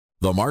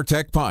The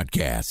MarTech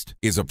Podcast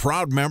is a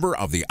proud member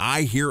of the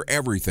I Hear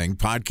Everything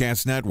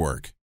Podcast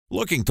Network.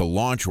 Looking to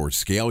launch or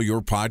scale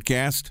your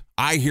podcast?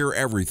 I Hear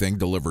Everything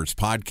delivers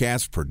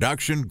podcast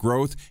production,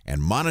 growth,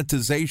 and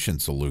monetization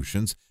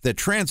solutions that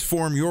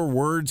transform your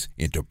words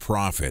into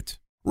profit.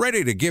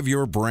 Ready to give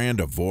your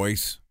brand a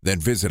voice? Then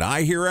visit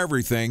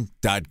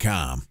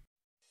iheareverything.com.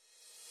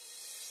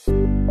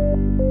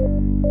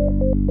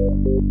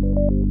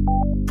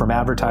 From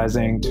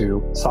advertising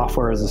to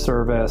software as a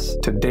service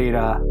to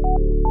data.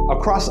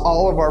 Across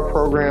all of our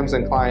programs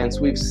and clients,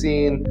 we've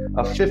seen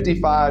a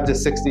 55 to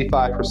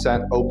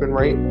 65% open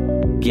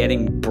rate.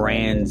 Getting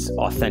brands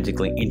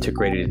authentically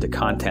integrated into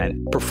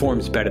content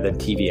performs better than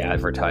TV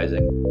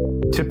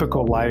advertising.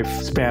 Typical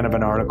lifespan of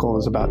an article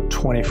is about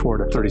 24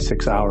 to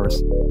 36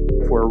 hours.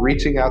 If we're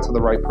reaching out to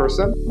the right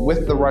person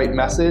with the right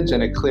message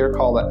and a clear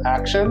call to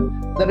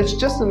action, then it's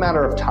just a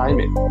matter of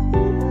timing.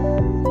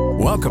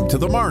 Welcome to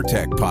the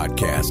MarTech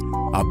Podcast,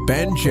 a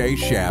Ben J.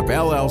 Schaap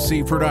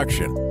LLC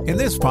production. In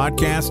this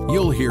podcast,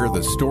 you'll hear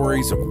the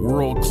stories of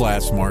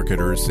world-class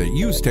marketers that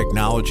use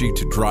technology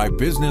to drive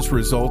business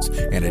results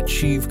and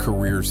achieve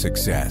career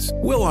success.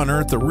 We'll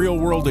unearth the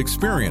real-world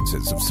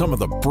experiences of some of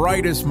the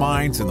brightest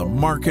minds in the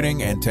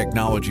marketing and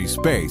technology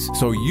space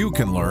so you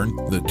can learn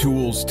the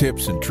tools,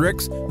 tips, and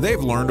tricks they've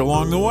learned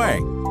along the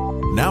way.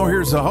 Now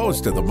here's the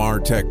host of the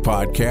MarTech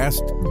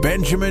Podcast,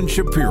 Benjamin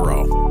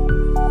Shapiro.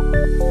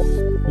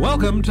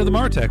 Welcome to the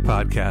MarTech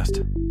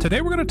Podcast.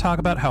 Today we're going to talk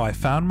about how I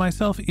found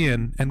myself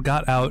in and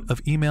got out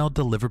of email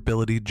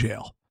deliverability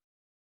jail.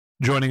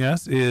 Joining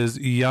us is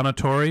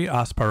Yanna-Torry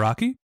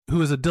Aspraki,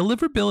 who is a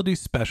deliverability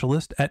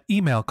specialist at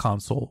Email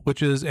Console,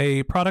 which is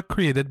a product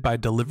created by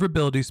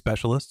deliverability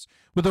specialists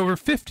with over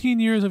 15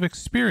 years of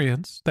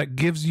experience that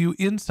gives you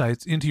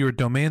insights into your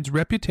domain's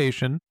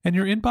reputation and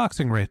your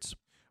inboxing rates.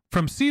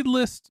 From seed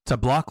list to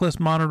block list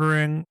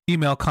monitoring,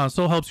 Email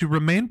Console helps you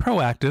remain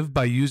proactive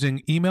by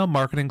using email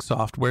marketing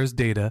software's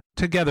data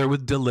together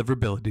with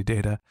deliverability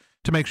data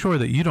to make sure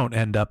that you don't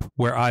end up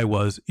where I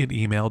was in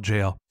email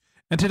jail.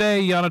 And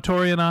today,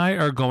 Yanna-Torry and I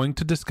are going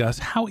to discuss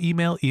how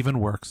email even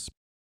works.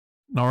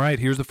 All right,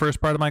 here's the first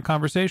part of my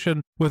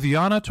conversation with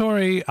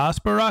Yanna-Torry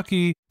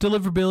Aspraki,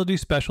 deliverability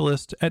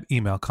specialist at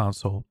Email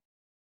Console.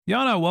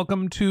 Yanna,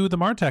 welcome to the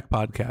MarTech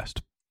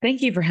Podcast.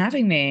 Thank you for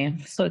having me.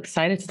 I'm so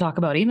excited to talk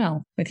about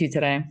email with you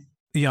today.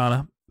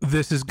 Yanna,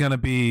 this is going to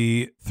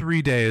be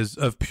 3 days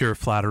of pure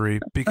flattery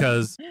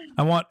because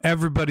I want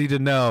everybody to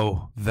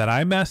know that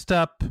I messed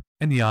up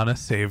and Yanna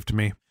saved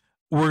me.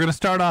 We're going to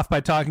start off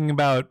by talking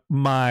about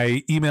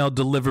my email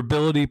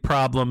deliverability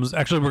problems.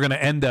 Actually, we're going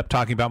to end up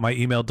talking about my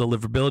email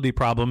deliverability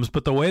problems,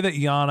 but the way that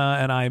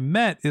Yanna and I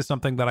met is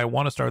something that I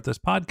want to start this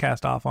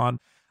podcast off on.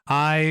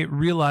 I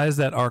realized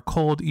that our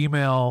cold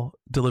email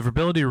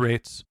deliverability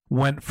rates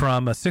went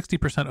from a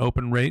 60%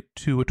 open rate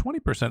to a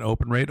 20%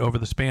 open rate over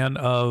the span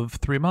of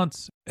 3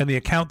 months. And the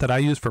account that I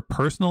use for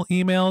personal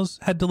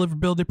emails had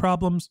deliverability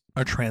problems.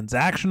 Our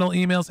transactional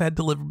emails had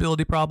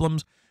deliverability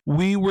problems.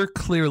 We were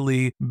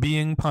clearly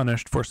being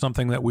punished for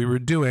something that we were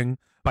doing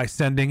by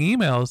sending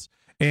emails.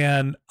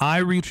 And I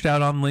reached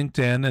out on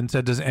LinkedIn and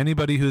said, does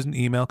anybody who's an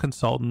email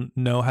consultant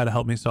know how to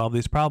help me solve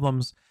these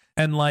problems?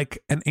 And like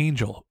an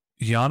angel,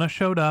 Yanna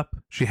showed up.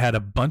 She had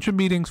a bunch of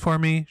meetings for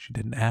me. She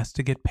didn't ask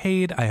to get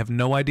paid. I have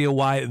no idea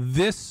why.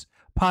 This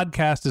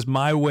podcast is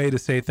my way to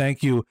say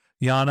thank you.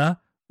 Yanna,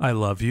 I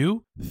love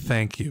you.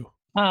 Thank you.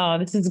 Oh,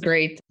 this is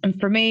great. And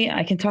for me,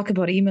 I can talk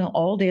about email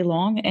all day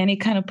long. Any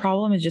kind of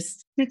problem, it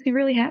just makes me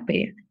really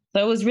happy.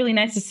 So it was really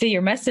nice to see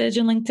your message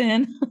on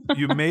LinkedIn.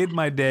 You made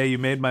my day, you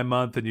made my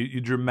month, and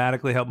you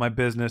dramatically helped my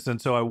business.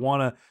 And so I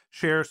want to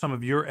share some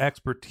of your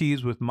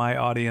expertise with my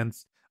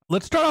audience.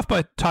 Let's start off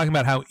by talking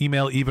about how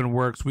email even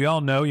works. We all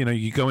know,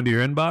 you go into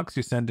your inbox,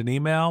 you send an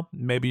email.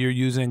 Maybe you're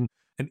using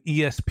an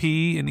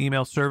ESP, an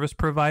email service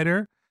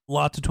provider.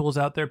 Lots of tools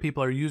out there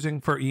people are using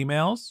for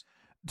emails.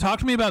 Talk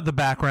to me about the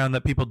background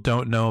that people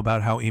don't know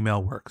about how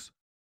email works.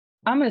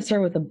 I'm going to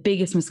start with the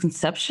biggest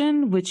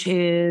misconception, which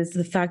is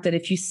the fact that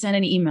if you send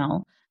an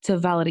email to a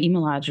valid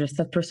email address,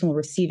 that person will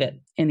receive it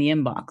in the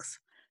inbox.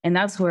 And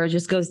that's where it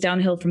just goes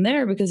downhill from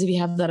there, because if you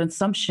have that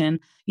assumption,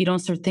 you don't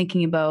start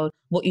thinking about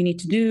what you need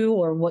to do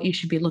or what you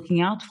should be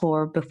looking out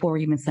for before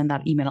you even send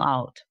that email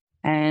out.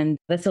 And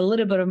that's a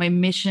little bit of my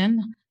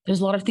mission. There's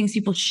a lot of things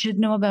people should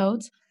know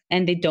about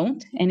and they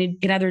don't. And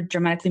it can either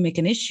dramatically make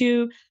an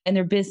issue in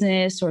their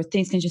business, or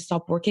things can just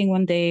stop working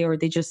one day, or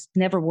they just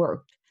never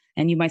worked.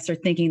 And you might start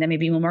thinking that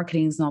maybe email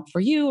marketing is not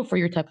for you or for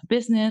your type of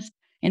business.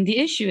 And the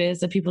issue is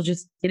that people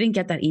just didn't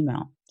get that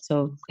email.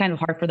 So it's kind of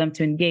hard for them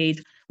to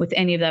engage with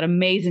any of that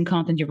amazing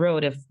content you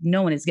wrote if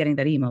no one is getting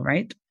that email,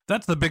 right?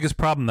 That's the biggest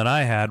problem that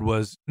I had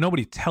was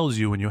nobody tells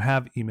you when you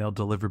have email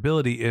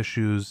deliverability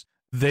issues.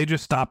 They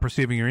just stop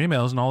receiving your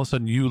emails and all of a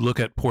sudden you look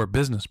at poor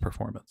business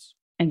performance.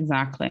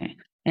 Exactly.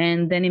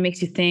 And then it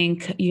makes you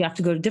think you have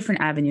to go to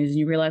different avenues and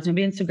you realize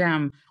maybe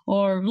Instagram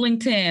or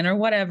LinkedIn or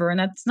whatever. And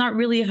that's not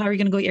really how you're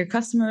going to go get your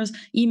customers.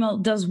 Email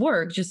does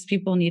work, just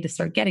people need to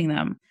start getting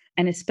them.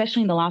 And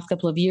especially in the last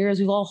couple of years,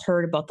 we've all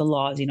heard about the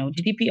laws,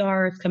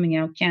 GDPR is coming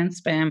out, can't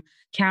spam,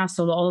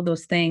 cancel, all of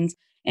those things.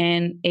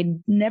 And it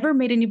never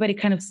made anybody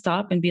kind of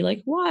stop and be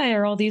like, why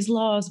are all these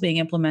laws being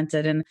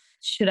implemented? And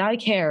should I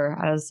care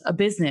as a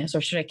business, or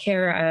should I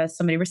care as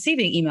somebody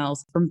receiving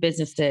emails from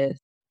businesses?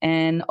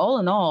 And all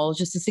in all,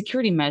 just the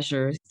security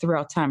measures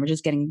throughout time are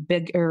just getting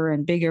bigger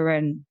and bigger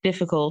and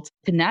difficult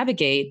to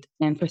navigate.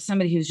 And for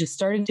somebody who's just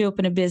starting to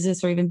open a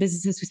business, or even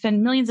businesses who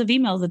send millions of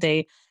emails a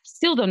day,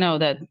 still don't know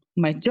that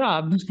my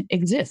job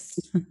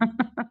exists.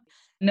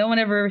 No one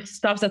ever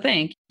stops to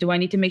think, do I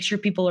need to make sure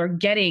people are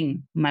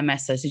getting my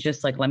message? It's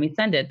just like, let me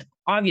send it.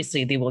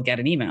 Obviously, they will get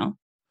an email.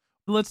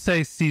 Let's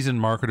say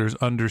seasoned marketers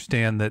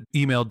understand that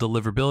email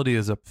deliverability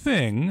is a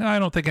thing. I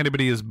don't think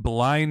anybody is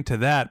blind to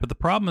that, but the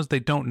problem is they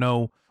don't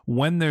know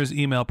when there's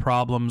email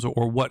problems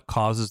or what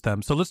causes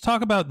them. So let's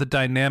talk about the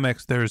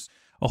dynamics. There's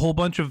a whole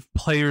bunch of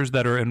players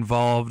that are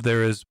involved.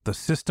 There is the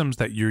systems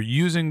that you're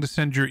using to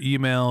send your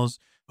emails,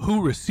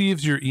 who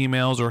receives your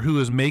emails, or who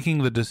is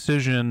making the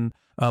decision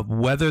of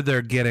whether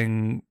they're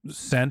getting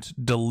sent,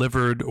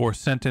 delivered, or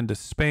sent into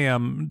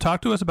spam.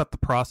 Talk to us about the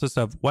process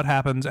of what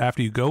happens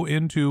after you go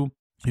into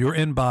your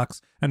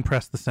inbox and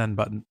press the send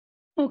button.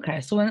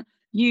 Okay, so when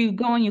you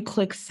go and you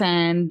click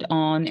send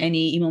on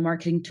any email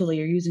marketing tool that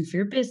you're using for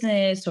your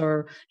business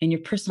or in your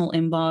personal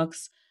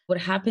inbox, what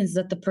happens is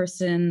that the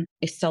person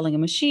is telling a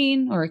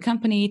machine or a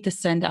company to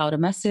send out a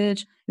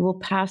message. It will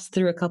pass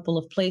through a couple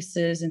of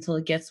places until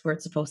it gets where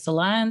it's supposed to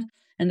land.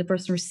 And the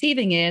person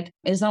receiving it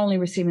is not only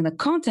receiving the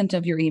content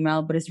of your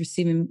email, but is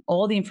receiving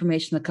all the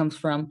information that comes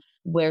from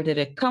where did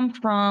it come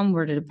from?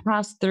 Where did it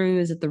pass through?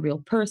 Is it the real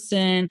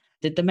person?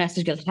 Did the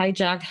message get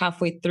hijacked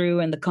halfway through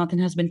and the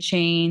content has been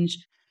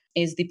changed?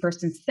 Is the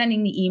person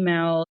sending the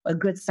email a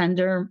good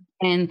sender?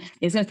 And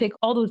it's going to take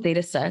all those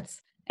data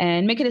sets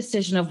and make a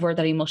decision of where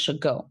that email should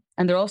go.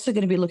 And they're also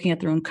going to be looking at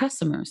their own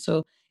customers.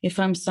 So if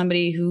I'm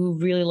somebody who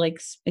really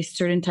likes a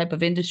certain type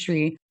of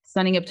industry,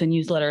 signing up to a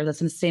newsletter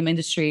that's in the same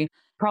industry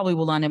probably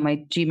will land in my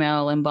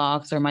Gmail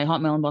inbox, or my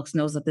Hotmail inbox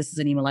knows that this is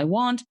an email I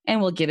want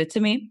and will give it to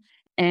me.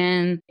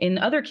 And in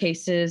other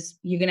cases,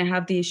 you're going to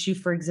have the issue,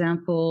 for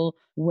example,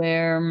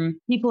 where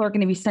people are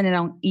going to be sending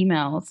out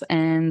emails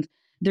and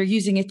they're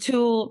using a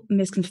tool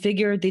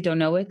misconfigured. They don't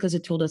know it because the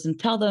tool doesn't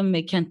tell them.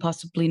 They can't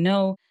possibly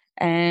know.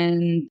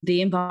 And the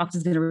inbox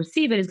is going to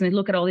receive it, is going to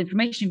look at all the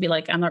information and be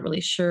like, I'm not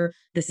really sure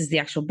this is the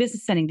actual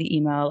business sending the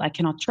email. I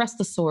cannot trust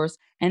the source.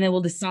 And then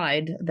we'll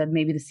decide that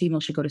maybe this email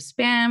should go to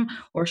spam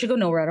or should go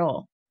nowhere at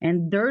all.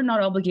 And they're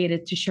not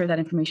obligated to share that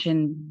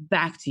information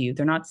back to you.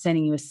 They're not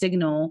sending you a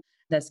signal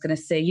that's going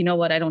to say, you know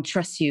what, I don't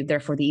trust you,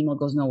 therefore the email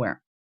goes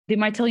nowhere. They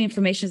might tell you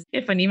information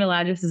if an email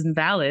address is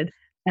invalid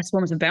as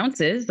forms of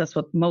bounces. That's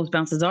what most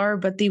bounces are,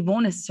 but they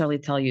won't necessarily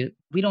tell you,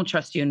 we don't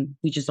trust you and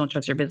we just don't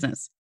trust your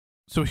business.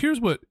 So here's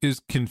what is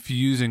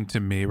confusing to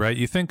me, right?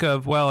 You think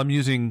of, well, I'm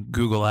using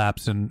Google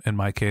Apps in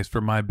my case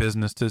for my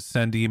business to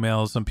send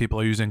emails. Some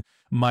people are using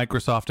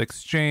Microsoft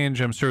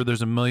Exchange. I'm sure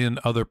there's a million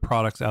other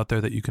products out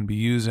there that you can be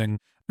using.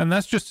 And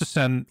that's just to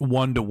send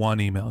one-to-one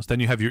emails. Then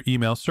you have your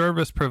email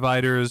service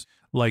providers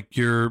like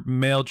your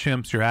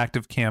MailChimps, your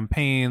Active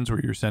Campaigns, where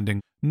you're sending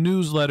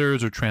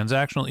newsletters or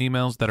transactional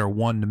emails that are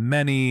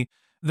one-to-many.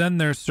 Then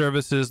there's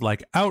services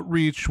like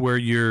Outreach, where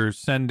you're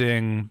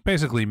sending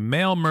basically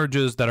mail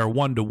merges that are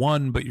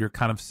one-to-one, but you're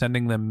kind of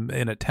sending them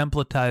in a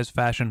templatized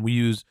fashion. We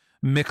use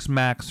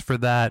Mixmax for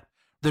that.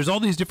 There's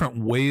all these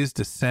different ways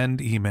to send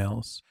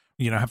emails.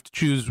 You have to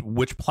choose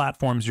which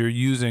platforms you're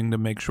using to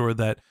make sure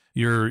that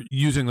you're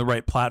using the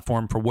right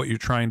platform for what you're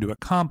trying to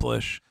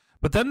accomplish.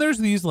 But then there's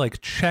these like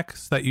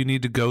checks that you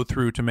need to go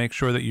through to make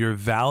sure that you're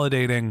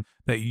validating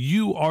that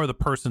you are the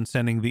person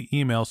sending the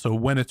email. So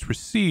when it's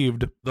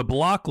received, the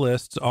block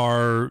lists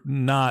are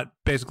not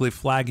basically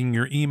flagging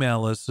your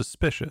email as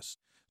suspicious.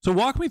 So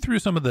walk me through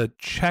some of the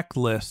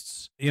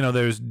checklists.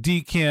 There's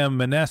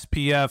DKIM and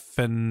SPF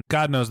and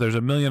God knows there's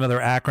a million other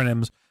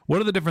acronyms. What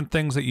are the different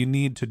things that you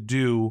need to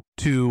do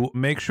to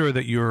make sure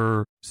that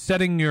you're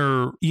setting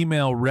your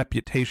email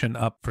reputation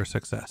up for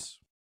success?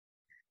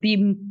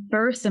 The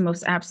first and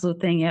most absolute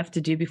thing you have to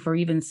do before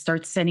you even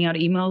start sending out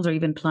emails or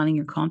even planning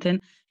your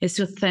content is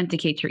to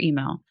authenticate your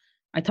email.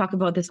 I talk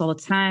about this all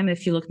the time.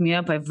 If you look me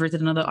up, I've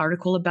written another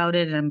article about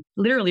it, and I'm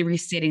literally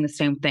restating the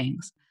same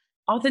things.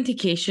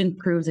 Authentication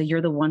proves that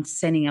you're the one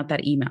sending out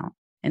that email.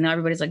 And now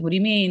everybody's like, what do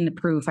you mean the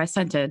proof? I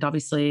sent it.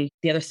 Obviously,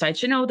 the other side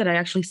should know that I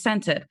actually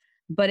sent it.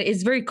 But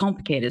it's very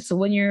complicated. So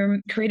when you're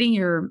creating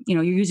you're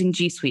using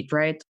G Suite,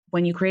 right?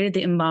 When you created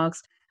the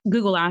inbox,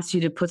 Google asks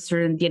you to put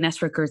certain DNS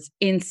records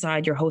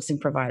inside your hosting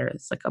provider.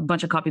 It's like a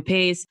bunch of copy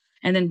paste,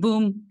 and then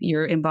boom,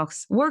 your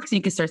inbox works and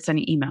you can start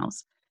sending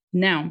emails.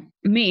 Now,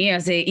 me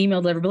as an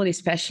email deliverability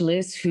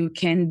specialist who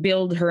can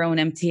build her own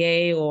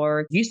MTA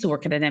or used to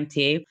work at an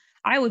MTA,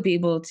 I would be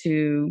able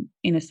to,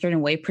 in a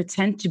certain way,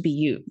 pretend to be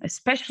you,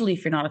 especially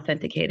if you're not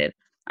authenticated.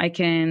 I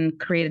can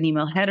create an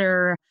email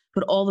header,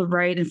 put all the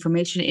right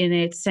information in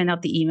it, send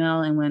out the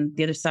email, and when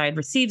the other side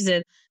receives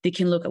it, they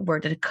can look at where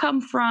did it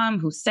come from,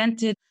 who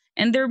sent it,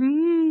 and they're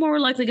more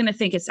likely going to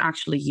think it's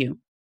actually you.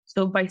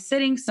 So by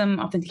setting some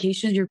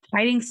authentications, you're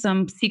hiding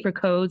some secret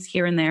codes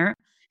here and there.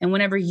 And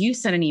whenever you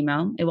send an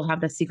email, it will have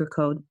that secret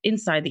code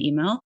inside the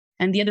email.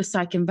 And the other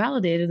side can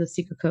validate if the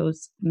secret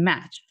codes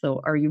match.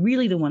 So are you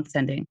really the one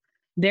sending?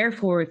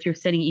 Therefore, if you're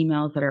sending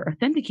emails that are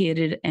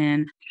authenticated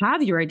and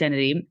have your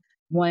identity,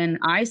 when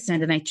I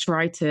send and I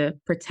try to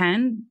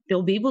pretend,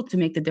 they'll be able to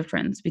make the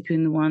difference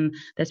between the one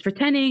that's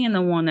pretending and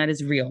the one that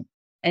is real.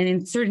 And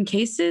in certain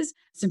cases,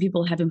 some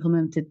people have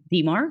implemented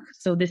DMARC.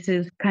 So this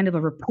is kind of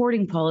a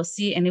reporting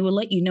policy, and it will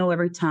let you know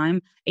every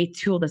time a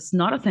tool that's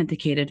not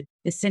authenticated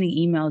is sending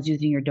emails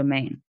using your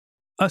domain.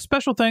 A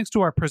special thanks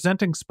to our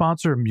presenting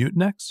sponsor,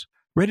 Mutinex.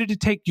 Ready to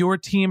take your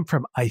team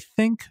from I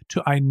think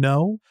to I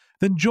know?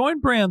 Then join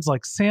brands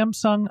like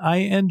Samsung,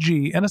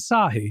 ING, and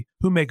Asahi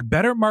who make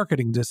better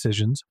marketing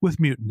decisions with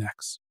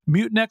Mutinex.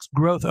 Mutinex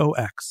Growth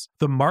OX,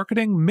 the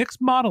marketing mix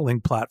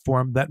modeling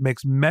platform that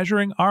makes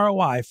measuring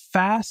ROI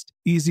fast,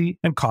 easy,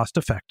 and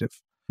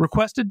cost-effective.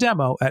 Request a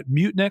demo at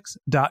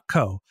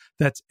mutinex.co.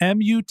 That's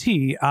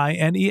MUTINEX.co.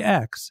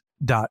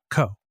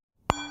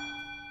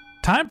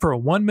 Time for a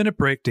 1-minute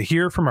break to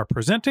hear from our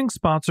presenting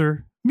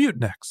sponsor,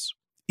 Mutinex.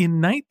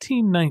 In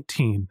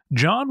 1919,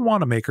 John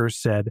Wanamaker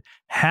said,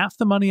 "Half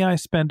the money I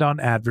spend on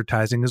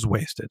advertising is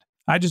wasted.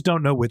 I just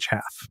don't know which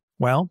half."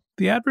 Well,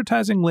 the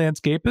advertising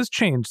landscape has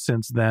changed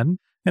since then,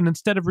 and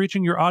instead of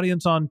reaching your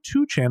audience on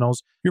 2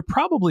 channels, you're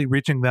probably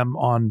reaching them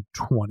on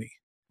 20.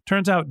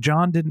 Turns out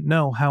John didn't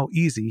know how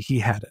easy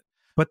he had it.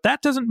 But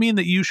that doesn't mean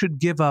that you should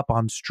give up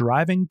on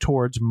striving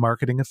towards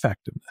marketing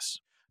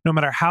effectiveness. No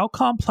matter how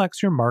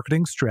complex your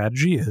marketing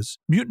strategy is,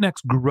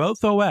 Mutinex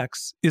Growth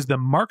OX is the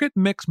market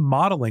mix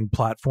modeling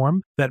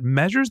platform that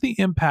measures the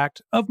impact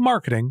of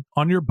marketing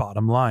on your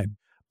bottom line.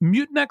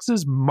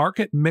 Mutinex's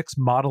market mix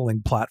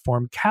modeling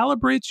platform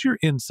calibrates your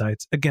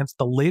insights against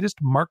the latest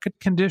market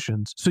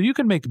conditions so you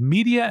can make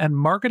media and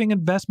marketing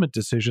investment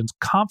decisions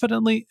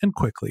confidently and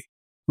quickly.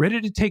 Ready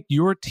to take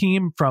your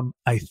team from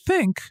I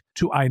think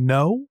to I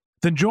know?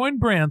 Then join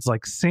brands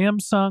like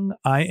Samsung,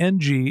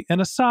 ING, and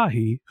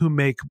Asahi who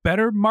make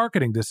better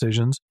marketing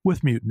decisions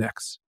with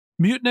Mutinex.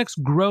 Mutinex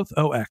Growth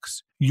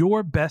OX.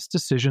 Your best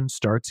decision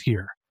starts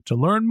here. To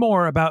learn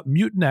more about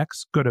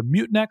Mutinex, go to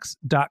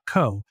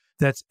mutinex.co.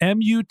 That's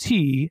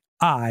MUTINEX.co.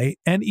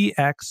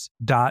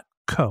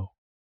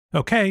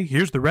 Okay,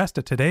 here's the rest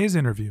of today's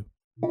interview.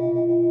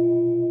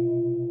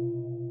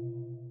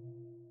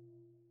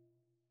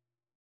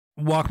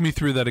 Walk me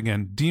through that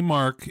again.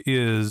 DMARC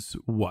is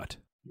what?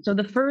 So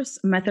the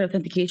first method of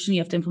authentication you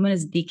have to implement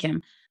is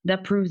DKIM.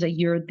 That proves that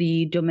you're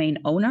the domain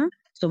owner.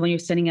 So when you're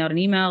sending out an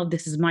email,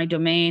 this is my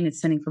domain, it's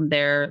sending from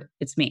there,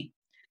 it's me.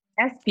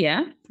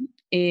 SPF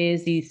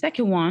is the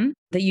second one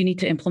that you need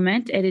to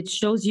implement, and it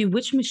shows you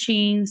which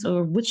machines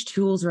or which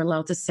tools are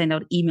allowed to send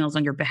out emails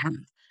on your behalf.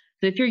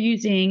 So if you're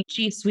using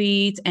G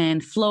Suite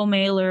and Flow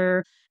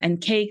Mailer and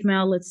Cake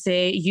Mail, let's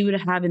say, you would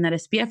have in that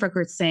SPF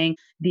record saying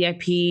the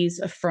IPs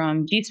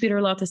from G Suite are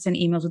allowed to send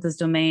emails with this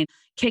domain,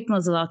 Cake Mail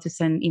is allowed to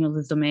send emails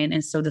with this domain,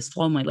 and so does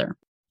Flow Mailer.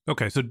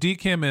 Okay, so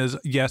DKIM is,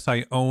 yes,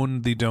 I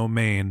own the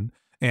domain,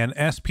 and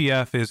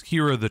SPF is,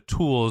 here are the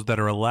tools that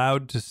are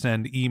allowed to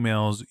send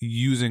emails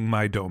using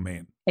my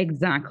domain.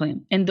 Exactly.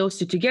 And those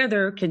two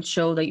together can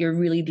show that you're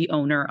really the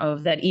owner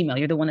of that email.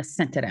 You're the one that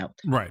sent it out.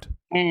 Right.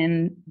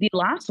 And the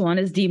last one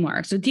is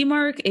DMARC. So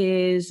DMARC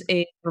is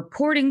a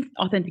reporting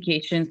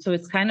authentication. So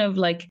it's kind of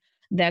like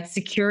that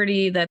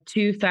security, that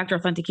 2-factor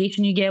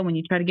authentication you get when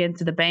you try to get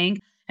into the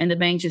bank, and the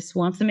bank just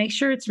wants to make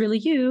sure it's really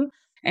you.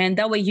 And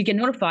that way you get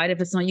notified.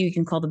 If it's not you, you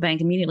can call the bank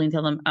immediately and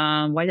tell them,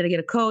 why did I get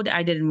a code?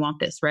 I didn't want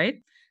this, right?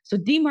 So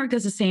DMARC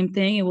does the same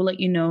thing. It will let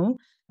you know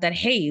that,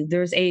 hey,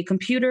 there's a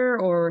computer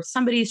or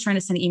somebody's trying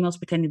to send emails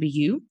pretending to be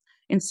you.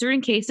 In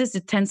certain cases,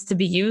 it tends to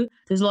be you.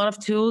 There's a lot of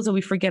tools that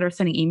we forget are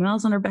sending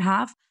emails on our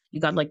behalf. You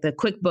got like the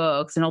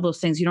QuickBooks and all those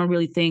things. You don't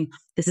really think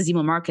this is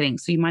email marketing,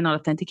 so you might not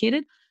authenticate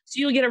it. So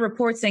you'll get a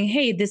report saying,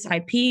 hey, this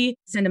IP,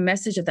 send a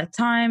message at that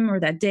time or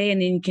that day, and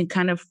then you can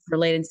kind of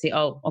relate and say,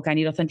 oh, okay, I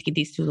need to authenticate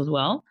these tools as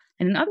well.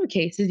 And in other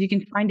cases, you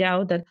can find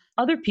out that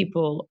other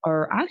people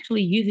are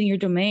actually using your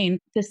domain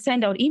to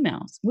send out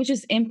emails, which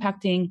is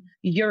impacting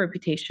your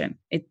reputation.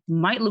 It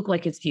might look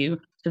like it's you.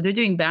 So if they're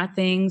doing bad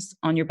things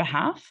on your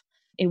behalf,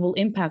 it will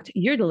impact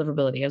your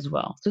deliverability as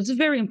well. So it's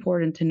very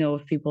important to know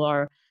if people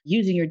are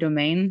using your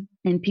domain.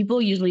 And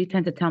people usually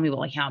tend to tell me,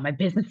 well, yeah, my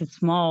business is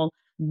small.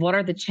 What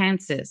are the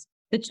chances?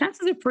 The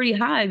chances are pretty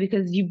high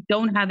because you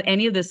don't have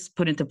any of this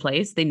put into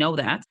place. They know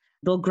that.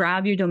 They'll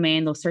grab your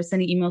domain, they'll start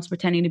sending emails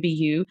pretending to be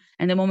you.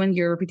 And the moment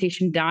your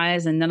reputation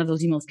dies and none of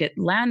those emails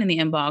land in the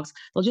inbox,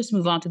 they'll just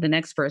move on to the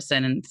next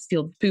person and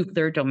spoof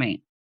their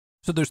domain.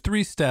 So there's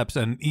 3 steps,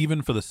 and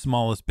even for the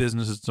smallest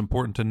businesses, it's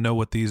important to know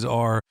what these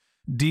are.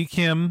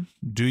 DKIM,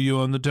 do you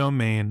own the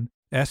domain?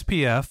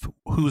 SPF,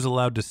 who's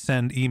allowed to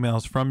send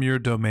emails from your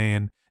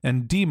domain?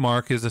 And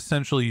DMARC is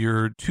essentially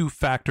your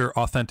 2-factor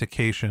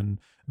authentication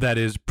that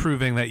is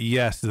proving that,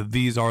 yes,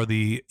 these are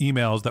the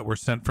emails that were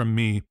sent from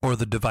me or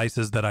the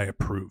devices that I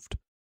approved.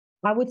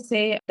 I would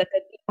say that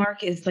the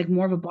Mark is like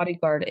more of a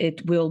bodyguard.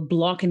 It will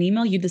block an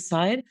email. You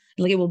decide,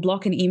 like it will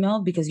block an email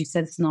because you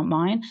said it's not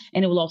mine.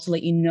 And it will also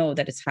let you know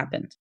that it's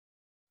happened.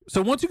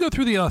 So once you go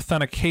through the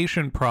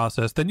authentication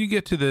process, then you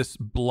get to this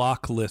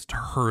block list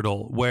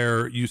hurdle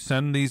where you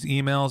send these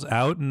emails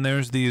out and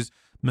there's these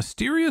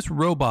mysterious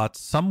robots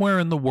somewhere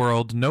in the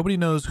world. Nobody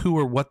knows who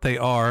or what they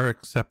are,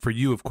 except for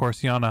you, of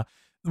course, Yanna,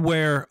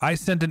 where I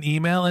send an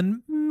email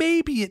and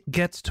maybe it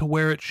gets to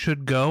where it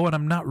should go, and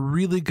I'm not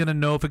really going to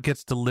know if it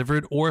gets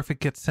delivered or if it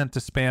gets sent to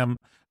spam.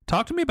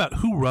 Talk to me about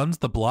who runs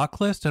the block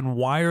list and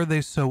why are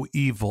they so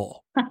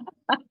evil?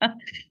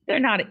 They're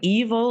not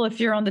evil.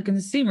 If you're on the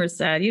consumer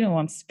side, you don't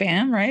want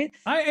spam, right?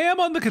 I am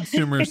on the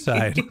consumer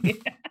side.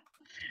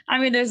 I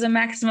mean, there's a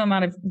maximum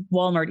amount of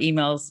Walmart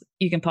emails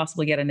you can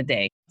possibly get in a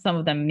day. Some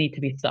of them need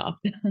to be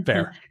stopped.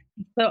 Fair.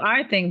 So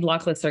I think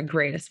block lists are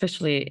great,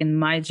 especially in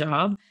my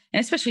job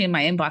and especially in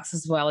my inbox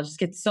as well. I just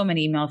get so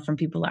many emails from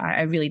people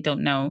I really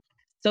don't know.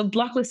 So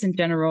block lists in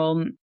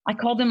general, I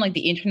call them like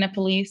the internet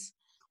police.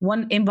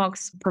 One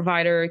inbox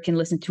provider can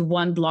listen to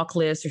one block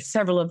list or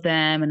several of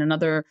them, and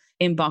another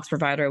inbox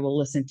provider will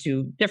listen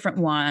to different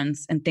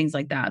ones and things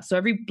like that. So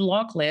every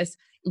block list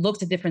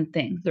looks at different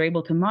things. They're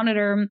able to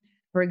monitor,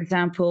 for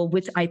example,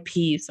 which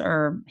IPs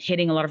are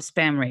hitting a lot of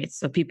spam rates.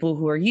 So people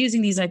who are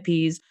using these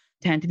IPs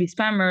tend to be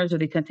spammers, or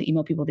they tend to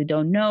email people they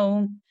don't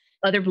know.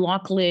 Other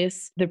block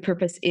lists, their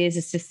purpose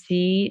is to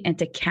see and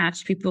to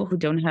catch people who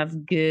don't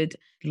have good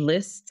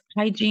list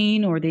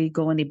hygiene, or they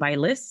go and they buy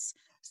lists.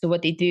 So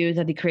what they do is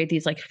that they create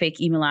these like fake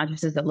email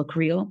addresses that look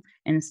real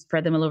and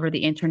spread them all over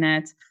the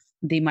internet.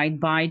 They might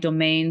buy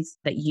domains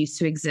that used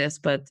to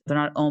exist, but they're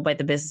not owned by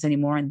the business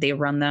anymore, and they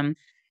run them.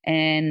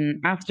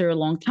 And after a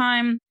long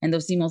time, and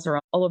those emails are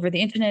all over the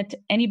internet,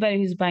 anybody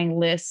who's buying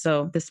lists,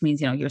 so this means,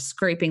 you're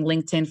scraping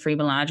LinkedIn for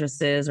email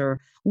addresses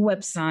or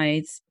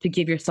websites to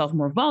give yourself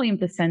more volume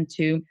to send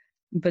to.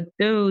 But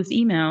those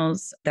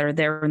emails that are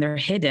there and they're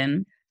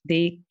hidden,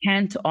 they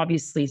can't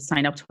obviously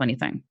sign up to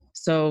anything.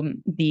 So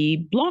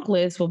the block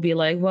list will be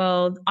like,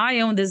 well,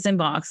 I own this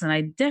inbox and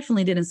I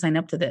definitely didn't sign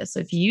up to this. So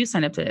if you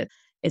sign up to it,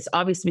 it's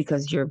obviously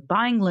because you're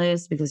buying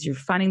lists, because you're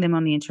finding them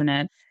on the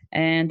internet,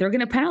 and they're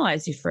going to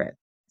penalize you for it.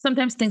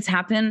 Sometimes things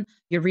happen,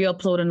 you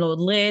re-upload and load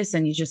lists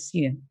and you just,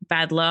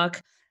 bad luck.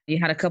 You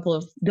had a couple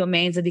of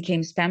domains that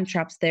became spam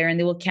traps there, and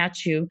they will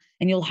catch you,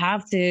 and you'll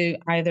have to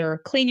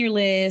either clean your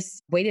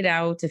list, wait it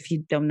out if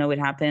you don't know it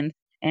happened.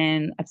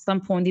 And at some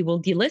point they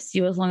will delist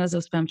you as long as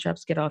those spam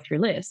traps get off your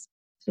list.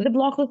 So the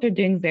block lists are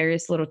doing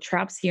various little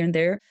traps here and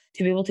there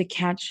to be able to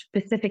catch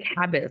specific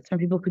habits from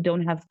people who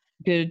don't have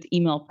good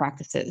email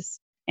practices.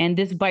 And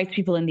this bites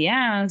people in the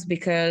ass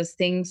because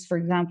things, for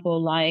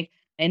example, like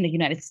in the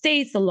United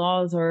States, the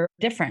laws are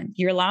different.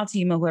 You're allowed to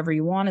email whoever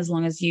you want as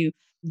long as you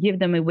give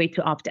them a way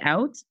to opt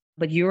out,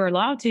 but you're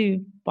allowed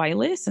to buy a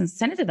list and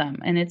send it to them.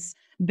 And it's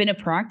been a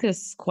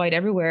practice quite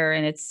everywhere,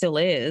 and it still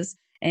is.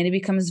 And it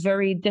becomes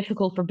very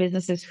difficult for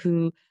businesses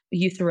who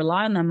used to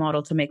rely on that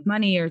model to make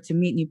money or to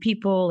meet new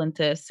people and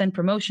to send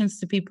promotions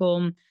to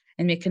people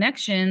and make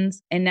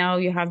connections. And now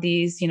you have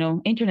these,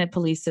 internet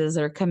polices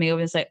that are coming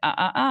over and say,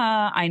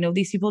 I know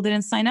these people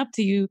didn't sign up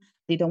to you.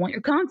 They don't want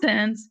your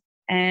content.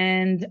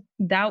 And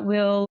that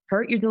will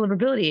hurt your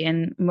deliverability.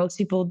 And most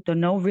people don't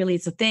know really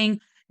it's a thing.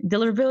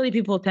 Deliverability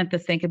people tend to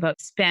think about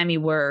spammy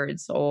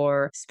words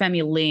or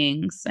spammy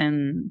links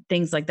and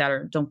things like that,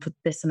 or don't put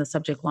this in the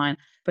subject line.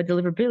 But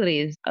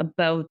deliverability is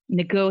about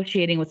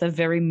negotiating with a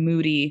very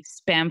moody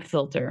spam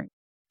filter.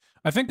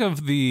 I think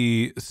of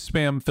the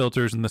spam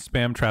filters and the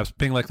spam traps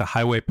being like the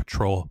highway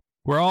patrol.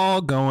 We're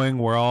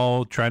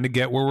all trying to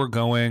get where we're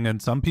going, and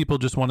some people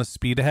just want to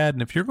speed ahead.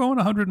 And if you're going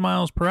 100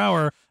 miles per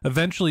hour,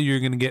 eventually you're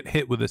going to get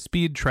hit with a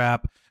speed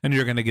trap and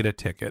you're going to get a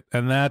ticket.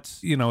 And that's,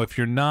 if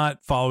you're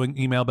not following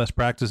email best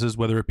practices,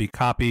 whether it be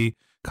copy,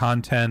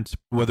 content,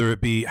 whether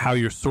it be how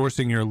you're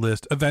sourcing your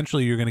list,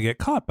 eventually you're going to get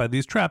caught by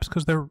these traps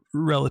because they're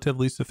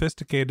relatively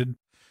sophisticated.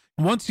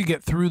 Once you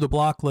get through the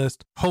block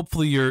list,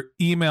 hopefully your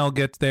email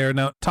gets there.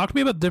 Now, talk to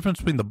me about the difference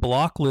between the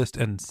block list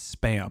and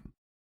spam.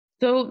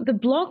 So the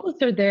block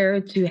lists are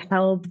there to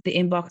help the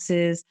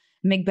inboxes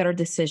make better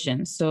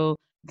decisions. So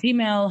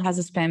Gmail has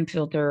a spam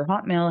filter,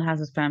 Hotmail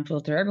has a spam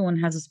filter, everyone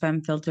has a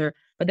spam filter,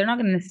 but they're not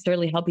going to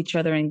necessarily help each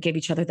other and give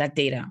each other that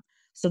data.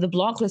 So the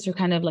block lists are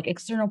kind of like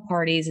external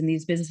parties, and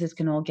these businesses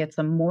can all get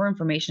some more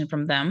information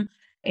from them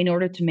in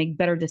order to make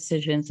better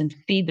decisions and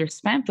feed their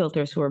spam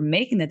filters who are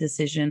making the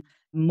decision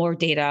more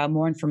data,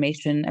 more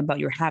information about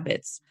your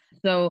habits.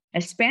 So a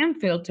spam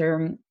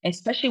filter,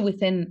 especially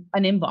within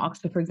an inbox,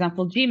 so for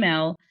example,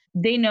 Gmail,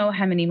 they know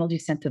how many emails you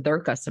sent to their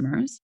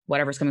customers,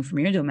 whatever's coming from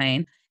your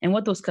domain, and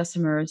what those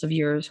customers of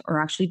yours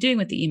are actually doing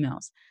with the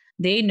emails.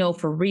 They know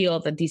for real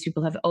that these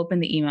people have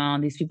opened the email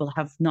and these people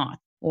have not.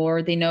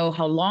 Or they know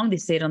how long they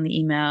stayed on the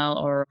email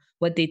or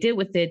what they did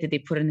with it. Did they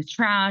put it in the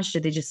trash?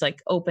 Did they just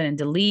open and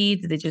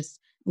delete? Did they just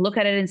look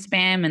at it in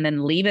spam and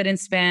then leave it in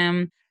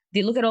spam?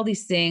 They look at all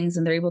these things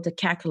and they're able to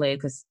calculate,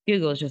 because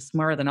Google is just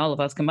smarter than all of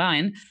us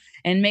combined,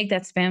 and make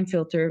that spam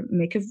filter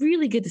make a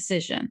really good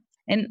decision.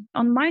 And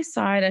on my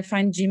side, I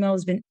find Gmail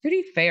has been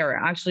pretty fair,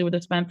 actually, with the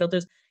spam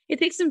filters. it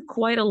takes them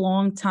quite a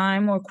long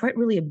time or quite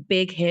really a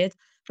big hit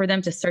for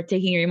them to start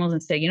taking your emails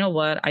and say, you know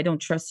what, I don't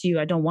trust you.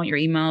 I don't want your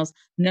emails.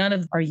 None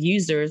of our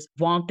users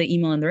want the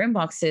email in their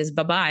inboxes.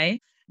 Bye-bye.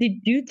 They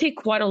do take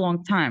quite a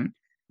long time.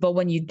 But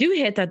when you do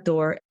hit that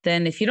door,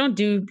 then if you don't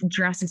do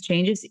drastic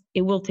changes,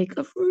 it will take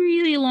a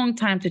really long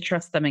time to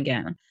trust them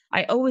again.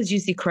 I always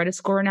use the credit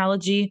score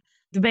analogy.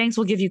 The banks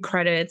will give you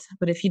credit,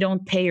 but if you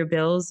don't pay your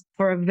bills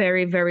for a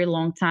very, very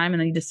long time and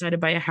then you decide to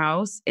buy a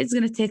house, it's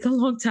going to take a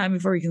long time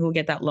before you can go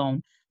get that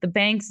loan. The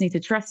banks need to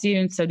trust you,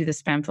 and so do the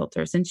spam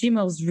filters. And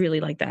Gmail is really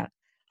like that.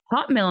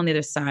 Hotmail, on the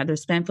other side, their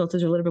spam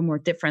filters are a little bit more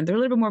different. They're a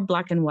little bit more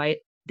black and white.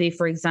 They,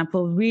 for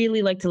example,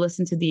 really like to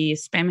listen to the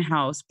spam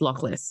house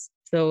block lists.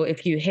 So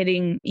if you're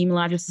hitting email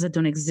addresses that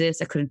don't exist,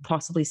 that couldn't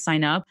possibly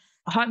sign up,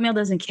 Hotmail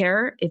doesn't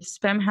care. If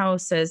spam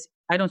house says,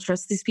 I don't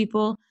trust these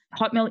people,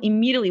 Hotmail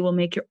immediately will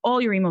make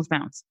all your emails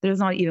bounce. There's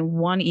not even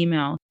one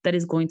email that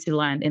is going to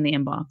land in the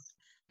inbox.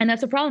 And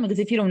that's a problem because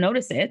if you don't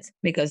notice it,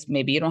 because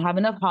maybe you don't have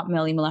enough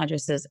Hotmail email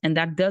addresses, and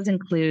that does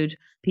include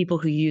people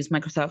who use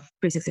Microsoft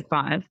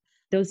 365,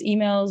 those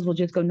emails will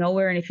just go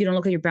nowhere. And if you don't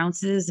look at your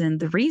bounces, and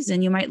the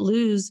reason you might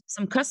lose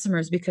some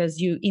customers because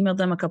you emailed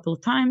them a couple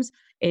of times,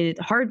 it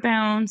hard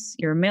bounce,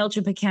 your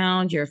MailChimp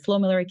account, your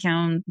FlowMailer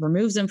account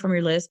removes them from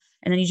your list.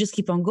 And then you just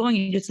keep on going.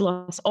 You just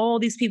lost all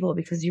these people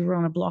because you were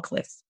on a block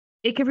list.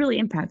 It can really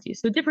impact you.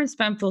 So different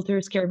spam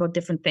filters care about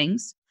different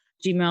things.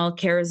 Gmail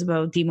cares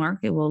about DMARC.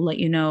 It will let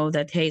you know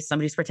that, hey,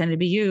 somebody's pretending to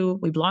be you.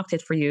 We blocked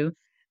it for you.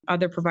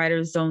 Other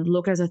providers don't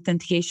look at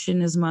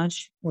authentication as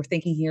much. We're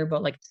thinking here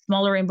about like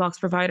smaller inbox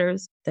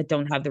providers that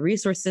don't have the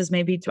resources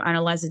maybe to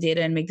analyze the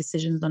data and make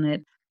decisions on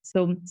it.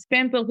 So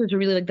spam filters are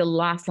really like the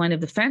last line of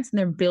defense, and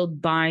they're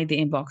built by the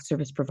inbox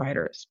service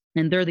providers,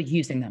 and they're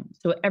using them.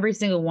 So every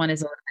single one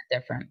is a little bit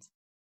different.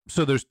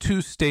 So there's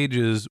two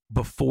stages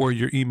before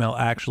your email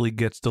actually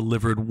gets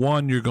delivered.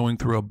 One, you're going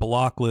through a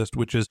block list,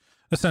 which is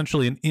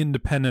essentially an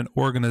independent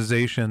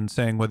organization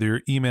saying whether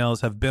your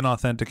emails have been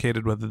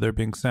authenticated, whether they're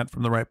being sent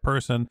from the right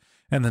person.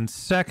 And then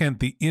second,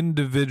 the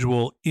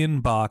individual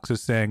inbox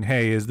is saying,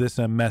 hey, is this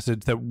a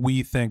message that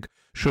we think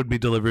should be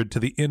delivered to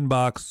the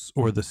inbox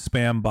or the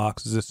spam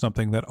box? Is this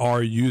something that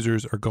our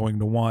users are going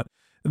to want?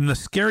 And the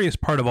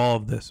scariest part of all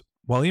of this,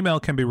 while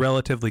email can be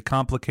relatively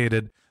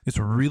complicated, it's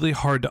really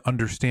hard to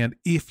understand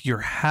if you're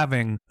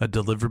having a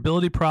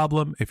deliverability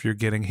problem, if you're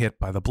getting hit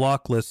by the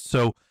block list.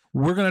 So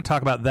we're going to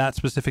talk about that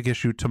specific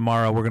issue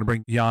tomorrow. We're going to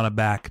bring Yanna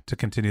back to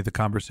continue the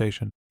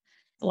conversation.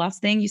 The last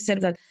thing you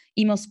said that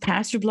emails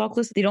pass your block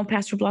list. They don't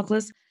pass your block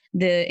list.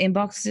 The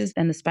inboxes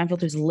and the spam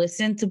filters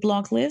listen to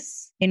block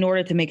lists in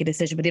order to make a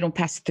decision, but they don't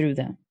pass through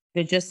them.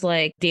 They're just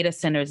like data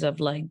centers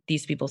of like,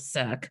 these people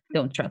suck,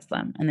 don't trust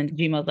them. And then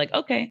Gmail's like,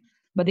 okay,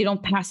 but they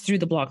don't pass through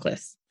the block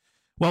list.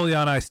 Well,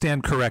 Yanna, I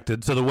stand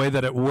corrected. So the way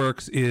that it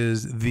works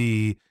is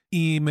the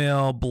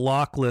email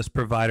block list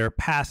provider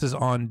passes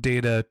on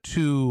data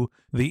to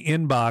the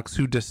inbox,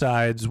 who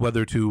decides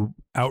whether to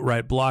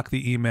outright block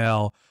the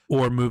email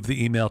or move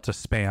the email to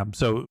spam.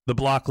 So the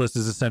block list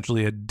is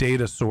essentially a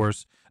data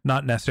source,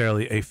 not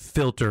necessarily a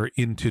filter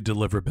into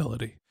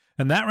deliverability.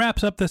 And that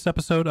wraps up this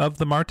episode of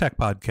the Martech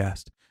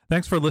Podcast.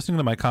 Thanks for listening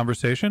to my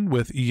conversation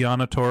with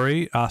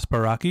Yanna-Torry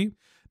Aspraki,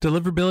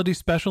 deliverability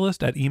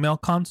specialist at Email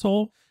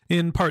Console.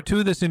 In part 2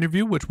 of this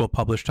interview, which we'll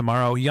publish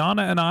tomorrow,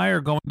 Yanna and I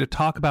are going to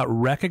talk about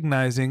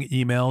recognizing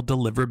email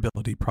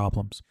deliverability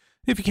problems.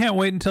 If you can't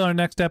wait until our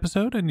next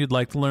episode and you'd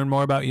like to learn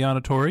more about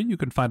Yanna-Torry, you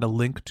can find a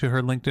link to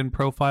her LinkedIn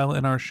profile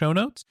in our show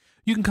notes.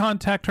 You can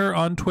contact her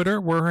on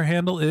Twitter, where her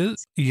handle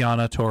is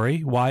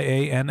Yanna-Torry,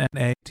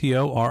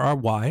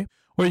 Yannatorry,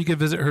 or you can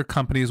visit her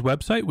company's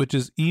website, which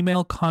is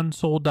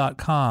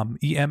emailconsul.com,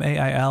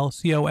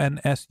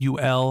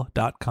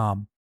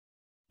 emailconsul.com.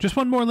 Just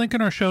one more link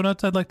in our show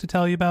notes I'd like to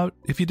tell you about.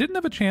 If you didn't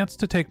have a chance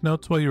to take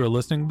notes while you were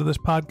listening to this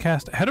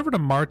podcast, head over to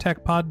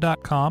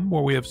martechpod.com,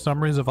 where we have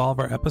summaries of all of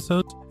our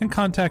episodes and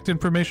contact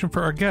information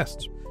for our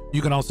guests.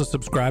 You can also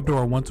subscribe to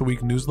our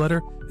once-a-week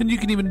newsletter, and you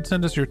can even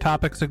send us your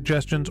topic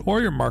suggestions or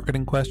your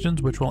marketing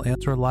questions, which we'll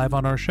answer live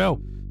on our show.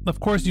 Of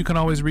course, you can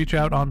always reach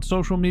out on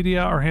social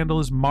media. Our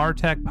handle is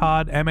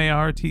MarTechPod,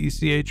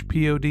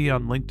 MarTechPod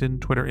on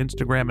LinkedIn, Twitter,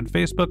 Instagram, and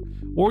Facebook.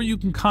 Or you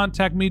can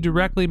contact me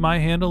directly. My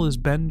handle is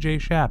Ben J.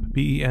 Shap,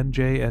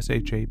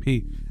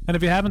 BenJShap. And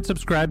if you haven't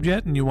subscribed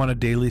yet and you want a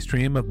daily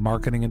stream of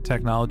marketing and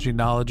technology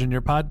knowledge in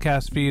your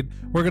podcast feed,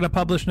 we're going to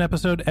publish an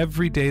episode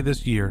every day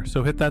this year.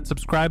 So hit that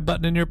subscribe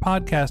button in your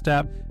podcast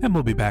app, and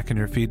we'll be back in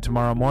your feed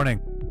tomorrow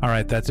morning. All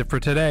right, that's it for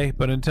today.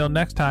 But until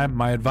next time,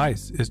 my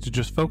advice is to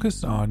just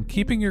focus on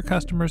keeping your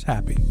customers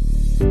happy.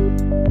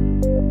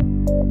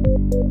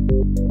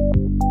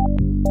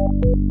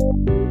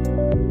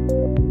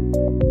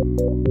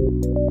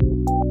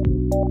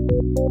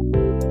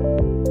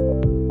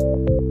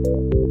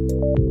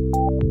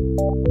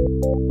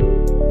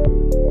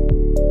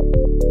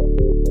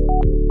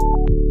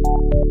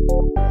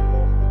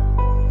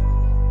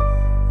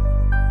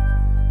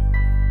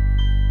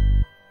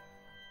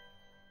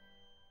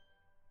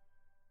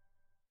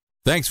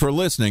 Thanks for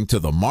listening to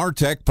the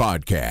Martech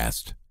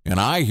Podcast, and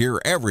I Hear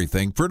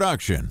Everything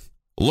production.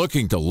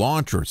 Looking to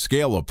launch or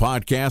scale a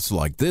podcast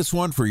like this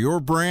one for your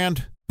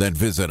brand? Then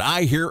visit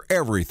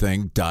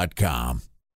iheareverything.com.